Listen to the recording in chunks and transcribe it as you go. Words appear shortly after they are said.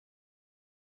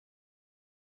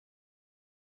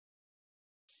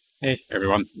Hey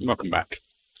everyone, welcome back.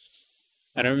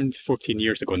 Around 14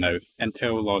 years ago now,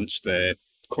 Intel launched the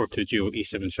Core 2 Duo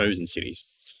E7000 series.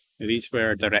 Now, these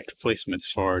were direct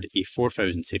replacements for the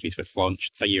E4000 series which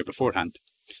launched a year beforehand.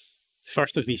 The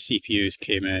first of these CPUs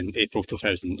came in April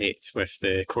 2008 with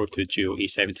the Core 2 Duo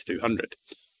E7200,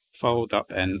 followed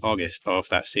up in August of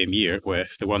that same year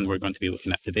with the one we're going to be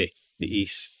looking at today, the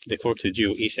Core 2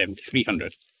 Duo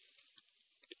E7300.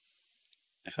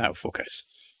 If that will focus.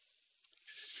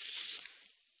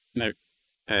 Now,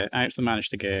 I actually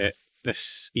managed to get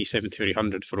this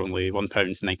E7300 for only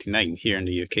 £1.99 here in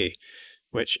the UK,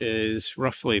 which is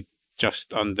roughly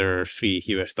just under $3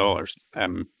 US,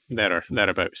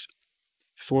 thereabouts.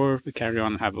 Before we carry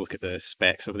on and have a look at the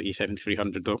specs of the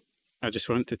E7300 though, I just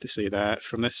wanted to say that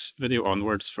from this video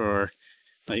onwards, for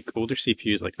older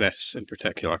CPUs like this in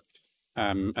particular,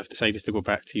 I've decided to go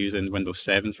back to using Windows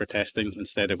 7 for testing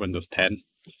instead of Windows 10.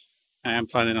 I am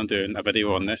planning on doing a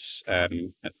video on this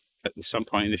at some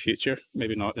point in the future.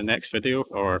 Maybe not the next video,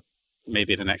 or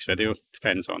maybe the next video.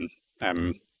 Depends on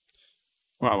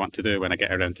what I want to do when I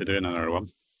get around to doing another one.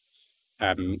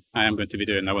 I am going to be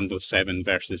doing a Windows 7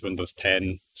 versus Windows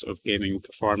 10 sort of gaming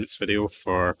performance video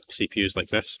for CPUs like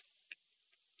this,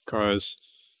 because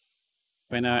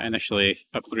when I initially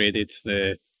upgraded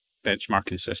the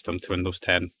benchmarking system to Windows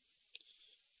 10,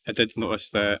 I did notice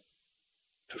that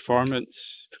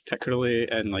performance, particularly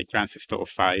in Grand Theft Auto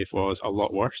 5, was a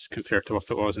lot worse compared to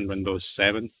what it was in Windows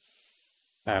 7.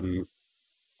 A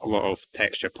lot of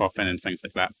texture popping and things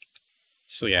like that.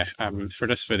 So yeah, for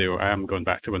this video I am going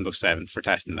back to Windows 7 for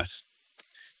testing this.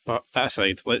 But that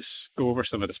aside, let's go over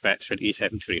some of the specs for the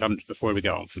E7300 before we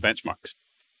get on to the benchmarks.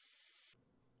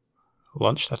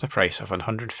 Launched at a price of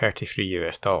 $133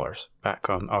 US back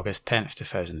on August 10th,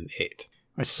 2008.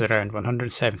 Which is around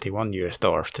 $171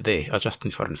 US today,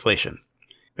 adjusting for inflation.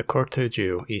 The Core 2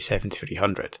 Duo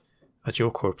E7300, a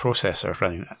dual-core processor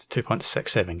running at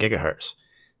 2.67 GHz,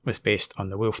 was based on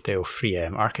the Wolfdale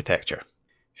FreeM architecture.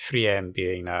 FreeM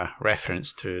being a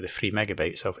reference to the 3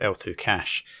 MB of L2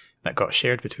 cache that got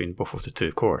shared between both of the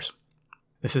two cores.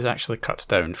 This is actually cut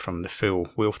down from the full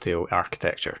Wolfdale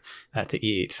architecture that the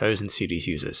E8000 series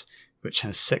uses, which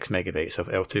has 6 MB of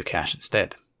L2 cache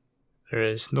instead. There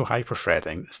is no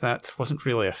hyperthreading, as that wasn't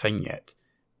really a thing yet,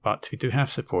 but we do have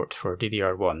support for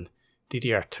DDR1,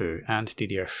 DDR2 and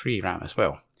DDR3 RAM as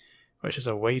well, which is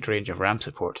a wide range of RAM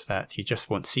support that you just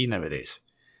won't see nowadays.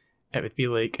 It would be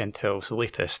like Intel's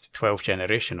latest 12th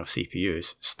generation of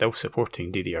CPUs still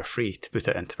supporting DDR3 to put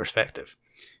it into perspective.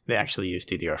 They actually use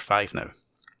DDR5 now.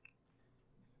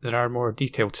 There are more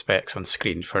detailed specs on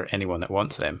screen for anyone that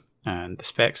wants them, and the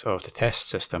specs of the test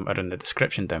system are in the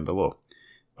description down below.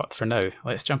 But for now,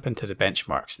 let's jump into the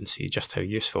benchmarks and see just how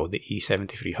useful the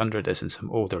E7300 is in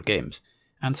some older games,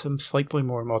 and some slightly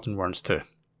more modern ones too.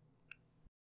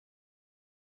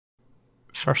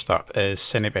 First up is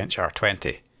Cinebench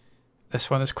R20. This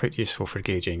one is quite useful for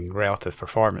gauging relative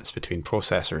performance between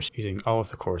processors using all of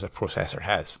the cores a processor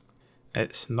has.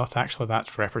 It's not actually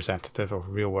that representative of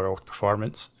real-world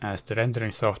performance, as the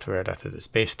rendering software that it is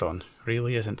based on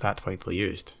really isn't that widely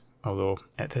used, although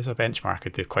it is a benchmark I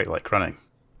do quite like running.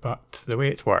 But the way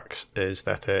it works is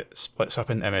that it splits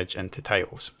up an image into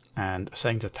tiles, and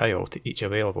assigns a tile to each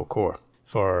available core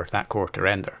for that core to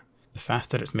render. The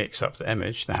faster it makes up the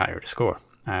image, the higher the score,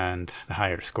 and the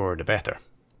higher the score, the better.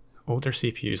 Older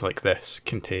CPUs like this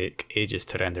can take ages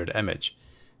to render the image,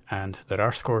 and there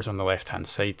are scores on the left hand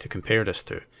side to compare this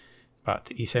to, but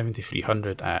the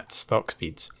E7300 at stock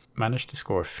speeds managed to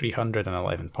score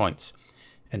 311 points,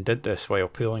 and did this while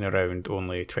pulling around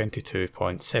only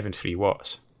 22.73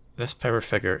 watts. This power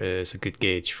figure is a good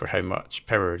gauge for how much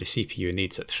power the CPU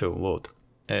needs at full load.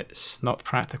 It's not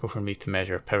practical for me to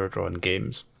measure power draw in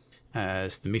games,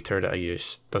 as the meter that I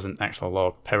use doesn't actually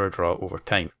log power draw over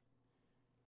time.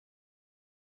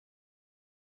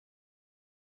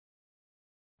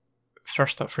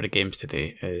 First up for the games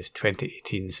today is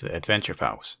 2018's The Adventure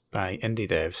Pals by indie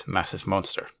devs Massive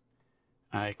Monster.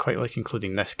 I quite like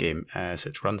including this game as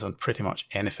it runs on pretty much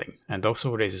anything, and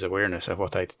also raises awareness of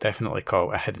what I'd definitely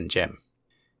call a hidden gem.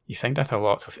 You find that a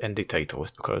lot with indie titles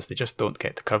because they just don't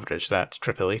get the coverage that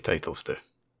AAA titles do.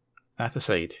 That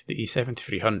aside, the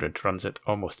E7300 runs it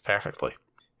almost perfectly.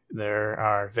 There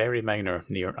are very minor,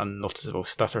 near unnoticeable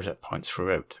stutters at points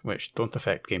throughout, which don't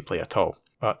affect gameplay at all,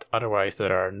 but otherwise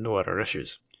there are no other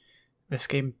issues. This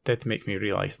game did make me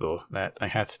realise though that I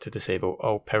had to disable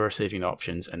all power saving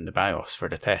options in the BIOS for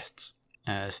the tests,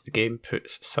 as the game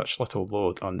puts such little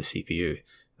load on the CPU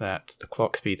that the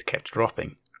clock speed kept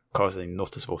dropping, causing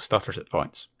noticeable stutters at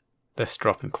points. This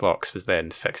drop in clocks was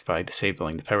then fixed by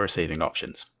disabling the power saving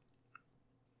options.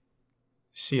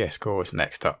 CSGO is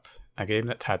next up, a game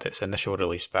that had its initial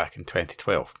release back in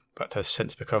 2012, but has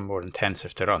since become more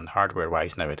intensive to run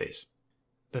hardware-wise nowadays.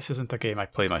 This isn't a game I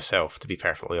play myself, to be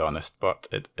perfectly honest, but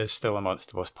it is still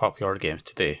amongst the most popular games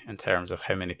today in terms of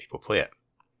how many people play it.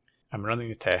 I'm running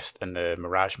the test in the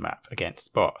Mirage map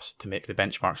against bots to make the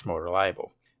benchmarks more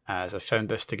reliable, as I found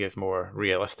this to give more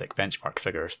realistic benchmark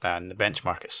figures than the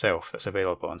benchmark itself that's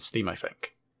available on Steam, I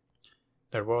think.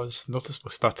 There was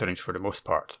noticeable stuttering for the most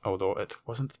part, although it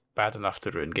wasn't bad enough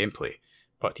to ruin gameplay,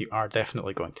 but you are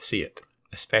definitely going to see it,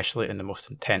 especially in the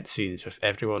most intense scenes with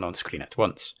everyone on screen at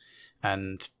once,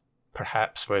 and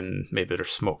perhaps when maybe there's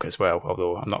smoke as well,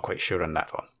 although I'm not quite sure on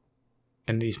that one.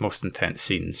 In these most intense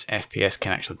scenes, FPS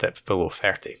can actually dip below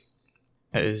 30.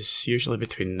 It is usually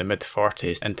between the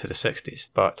mid-40s into the 60s,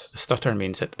 but the stutter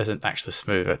means it isn't actually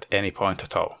smooth at any point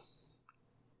at all.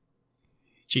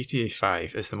 GTA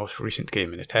 5 is the most recent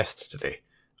game in the tests today,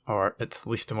 or at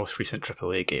least the most recent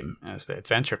AAA game, as the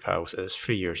Adventure Pals is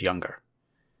 3 years younger.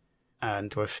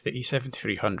 And with the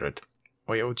E7300,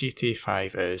 while GTA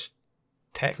 5 is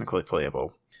technically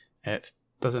playable, it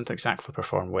doesn't exactly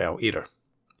perform well either.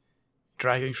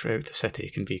 Driving throughout the city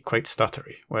can be quite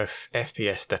stuttery, with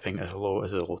FPS dipping as low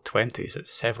as the low 20s at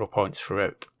several points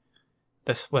throughout.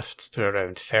 This lifts to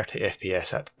around 30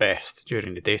 FPS at best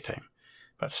during the daytime,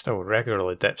 but still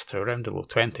regularly dips to around the low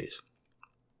 20s.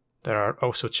 There are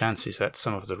also chances that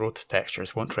some of the road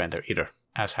textures won't render either,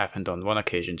 as happened on one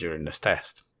occasion during this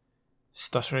test.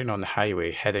 Stuttering on the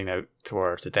highway heading out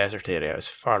towards the desert area is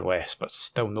far less, but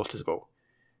still noticeable,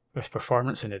 with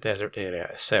performance in the desert area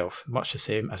itself much the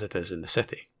same as it is in the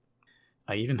city.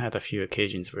 I even had a few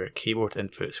occasions where keyboard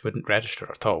inputs wouldn't register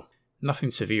at all.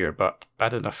 Nothing severe, but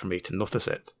bad enough for me to notice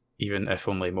it, even if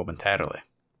only momentarily.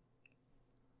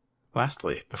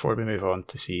 Lastly, before we move on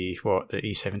to see what the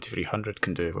E7300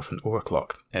 can do with an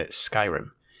overclock, it's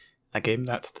Skyrim, a game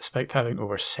that, despite having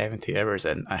over 70 hours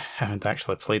in, I haven't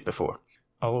actually played before.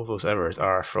 All of those hours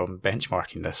are from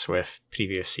benchmarking this with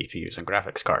previous CPUs and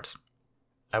graphics cards.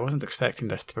 I wasn't expecting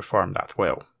this to perform that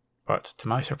well, but to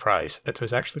my surprise, it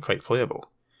was actually quite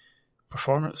playable.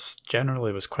 Performance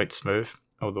generally was quite smooth,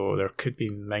 although there could be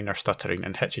minor stuttering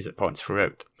and hitches at points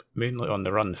throughout, mainly on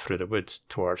the run through the woods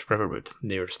towards Riverwood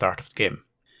near the start of the game,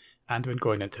 and when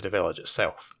going into the village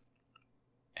itself.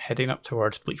 Heading up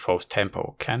towards Bleak Falls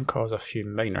Temple can cause a few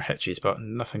minor hitches, but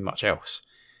nothing much else,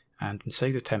 and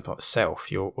inside the temple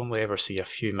itself you'll only ever see a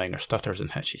few minor stutters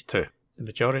and hitches too. The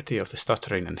majority of the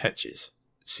stuttering and hitches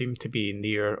seem to be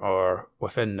near or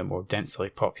within the more densely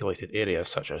populated areas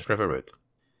such as Riverwood.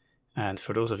 And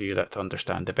for those of you that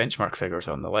understand the benchmark figures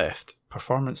on the left,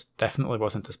 performance definitely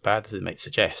wasn't as bad as it might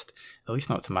suggest, at least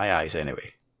not to my eyes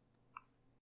anyway.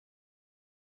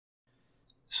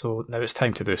 So now it's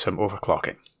time to do some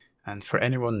overclocking, and for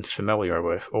anyone familiar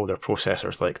with older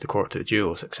processors like the Core 2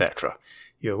 Duos, etc.,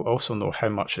 you'll also know how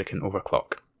much they can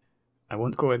overclock. I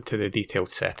won't go into the detailed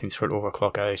settings for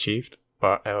overclock I achieved,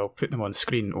 but I'll put them on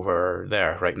screen over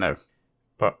there right now.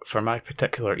 But for my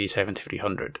particular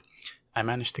E7300, I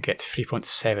managed to get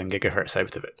 3.7 GHz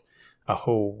out of it, a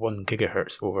whole 1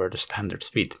 GHz over the standard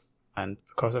speed, and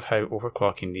because of how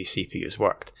overclocking these CPUs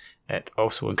worked, it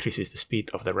also increases the speed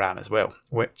of the RAM as well,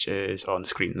 which is on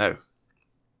screen now.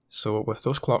 So with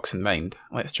those clocks in mind,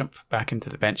 let's jump back into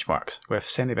the benchmarks, with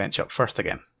Cinebench up first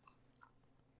again.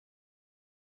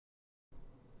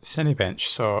 Cinebench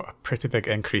saw a pretty big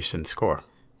increase in score.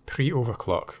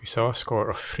 Pre-overclock, we saw a score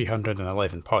of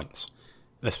 311 points.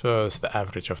 This was the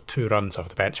average of 2 runs of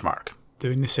the benchmark.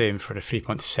 Doing the same for the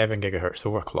 3.7 GHz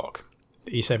overclock,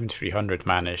 the E7300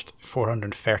 managed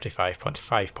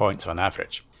 435.5 points on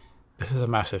average. This is a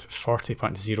massive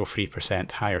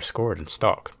 40.03% higher score than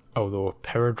stock, although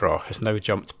power draw has now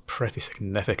jumped pretty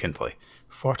significantly.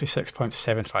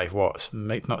 46.75 watts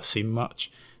might not seem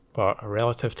much, but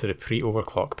relative to the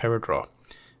pre-overclock power draw,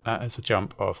 that is a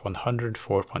jump of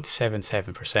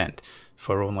 104.77%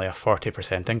 for only a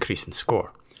 40% increase in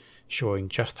score, showing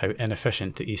just how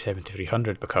inefficient the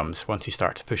E7300 becomes once you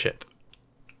start to push it.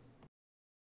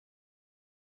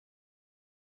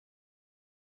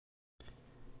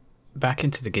 Back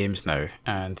into the games now,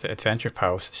 and the Adventure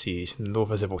Pals sees no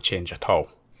visible change at all.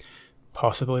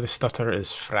 Possibly the stutter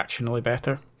is fractionally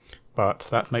better, but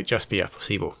that might just be a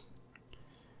placebo.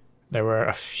 There were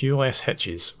a few less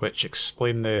hitches, which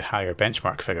explain the higher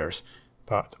benchmark figures,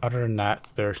 but other than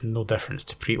that, there's no difference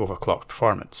to pre-overclocked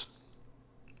performance.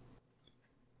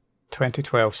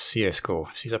 2012's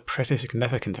CSGO sees a pretty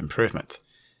significant improvement.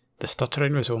 The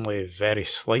stuttering was only very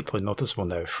slightly noticeable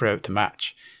now throughout the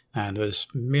match, and was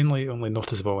mainly only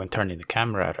noticeable when turning the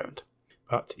camera around,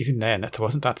 but even then it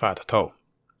wasn't that bad at all.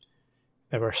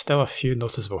 There were still a few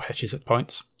noticeable hitches at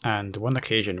points, and one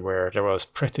occasion where there was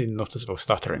pretty noticeable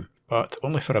stuttering, but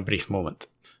only for a brief moment.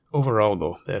 Overall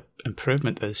though, the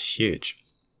improvement is huge.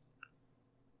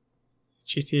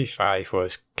 GTA 5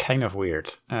 was kind of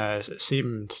weird, as it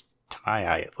seemed, to my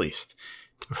eye at least,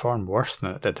 to perform worse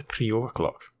than it did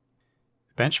pre-overclock.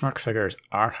 The benchmark figures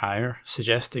are higher,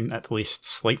 suggesting at least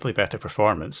slightly better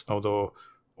performance, although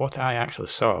what I actually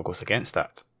saw goes against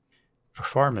that.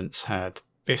 Performance had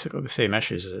basically the same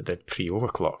issues as it did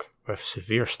pre-overclock, with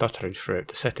severe stuttering throughout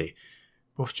the city,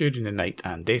 both during the night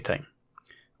and daytime,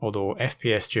 although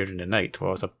FPS during the night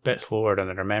was a bit lower than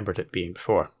I remembered it being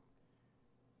before.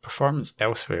 Performance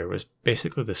elsewhere was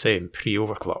basically the same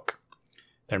pre-overclock.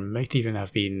 There might even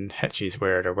have been hitches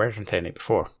where there weren't any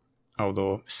before,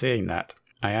 although saying that,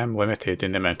 I am limited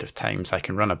in the amount of times I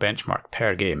can run a benchmark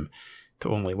per game to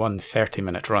only one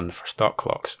 30-minute run for stock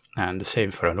clocks, and the same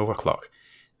for an overclock,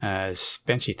 as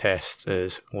Benchy Tests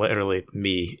is literally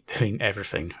me doing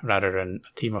everything rather than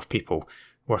a team of people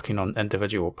working on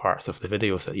individual parts of the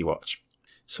videos that you watch.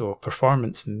 So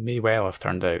performance may well have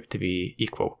turned out to be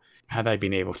equal had I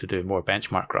been able to do more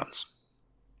benchmark runs.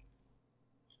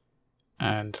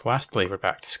 And lastly, we're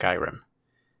back to Skyrim.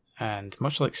 And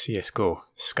much like CSGO,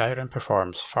 Skyrim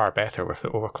performs far better with the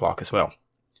overclock as well.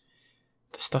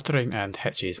 The stuttering and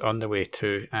hitches on the way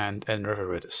to and in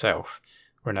Riverwood itself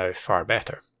were now far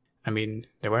better. I mean,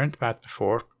 they weren't bad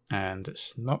before, and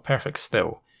it's not perfect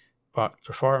still, but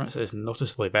performance is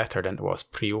noticeably better than it was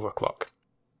pre-overclock.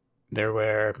 There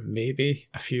were maybe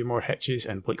a few more hitches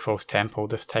in Bleak Falls Temple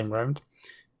this time round,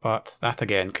 but that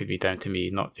again could be down to me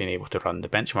not being able to run the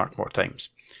benchmark more times,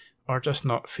 or just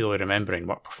not fully remembering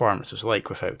what performance was like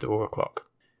without the overclock.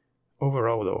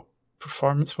 Overall though,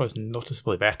 performance was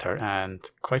noticeably better and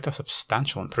quite a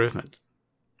substantial improvement.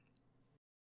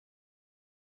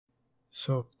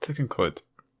 So to conclude,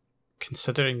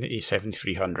 considering the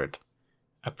E7300,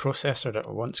 a processor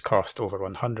that once cost over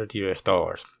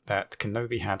 $100 that can now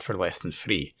be had for less than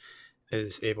free,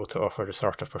 is able to offer the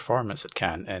sort of performance it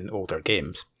can in older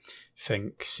games.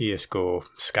 Think CSGO,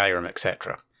 Skyrim,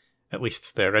 etc. At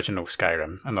least the original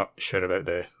Skyrim, I'm not sure about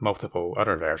the multiple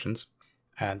other versions.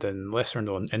 And in lesser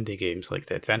known indie games like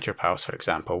the Adventure Palace for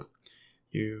example,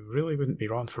 you really wouldn't be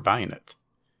wrong for buying it.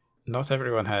 Not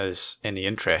everyone has any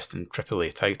interest in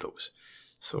AAA titles,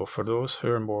 so for those who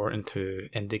are more into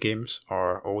indie games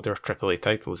or older AAA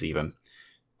titles even,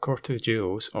 Core 2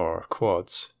 Duos or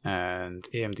Quads and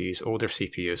AMD's older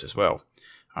CPUs as well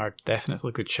are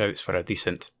definitely good shouts for a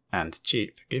decent and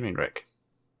cheap gaming rig.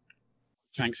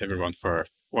 Thanks everyone for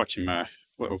watching my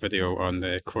little video on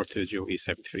the Core 2 Duo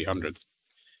E7300.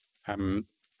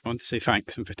 I want to say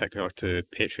thanks in particular to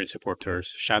Patreon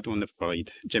supporters Shadow in the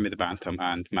Void, Jimmy the Bantam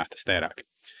and Matt Sterak.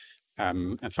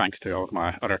 And thanks to all of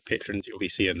my other patrons you'll be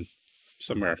seeing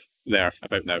somewhere there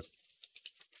about now.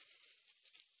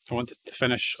 I wanted to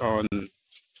finish on a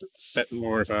bit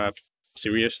more of a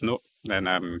serious note than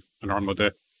I normally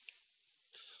do.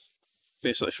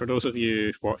 Basically, for those of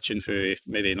you watching who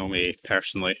maybe know me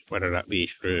personally, whether that be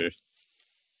through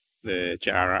the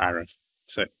Jara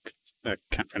I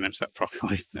can't pronounce that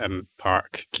properly,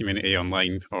 Park community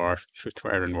online or through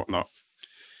Twitter and whatnot,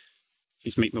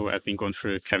 you might know I've been going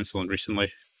through counselling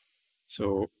recently.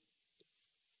 So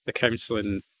the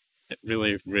counselling, it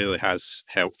really has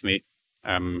helped me.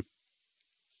 I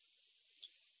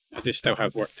do still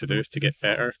have work to do to get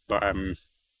better, but I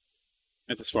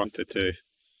just wanted to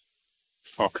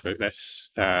talk about this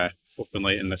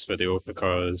openly in this video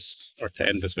to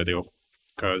end this video,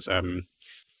 because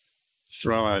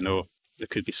for all I know, there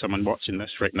could be someone watching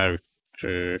this right now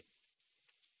who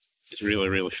is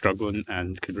really struggling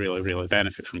and could really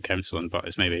benefit from counselling, but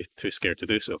is maybe too scared to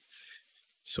do so.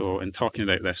 So in talking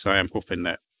about this, I am hoping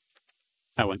that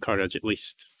I'll encourage at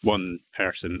least one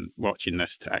person watching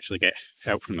this to actually get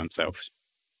help from themselves,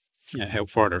 help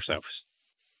for themselves.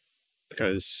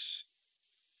 Because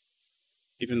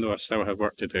even though I still have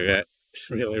work to do, it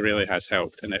really has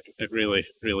helped, and it really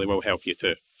will help you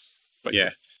too. But yeah,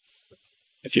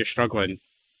 if you're struggling,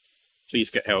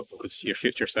 please get help, because your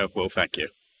future self will thank you.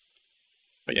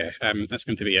 But yeah, that's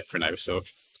going to be it for now, so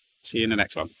see you in the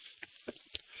next one.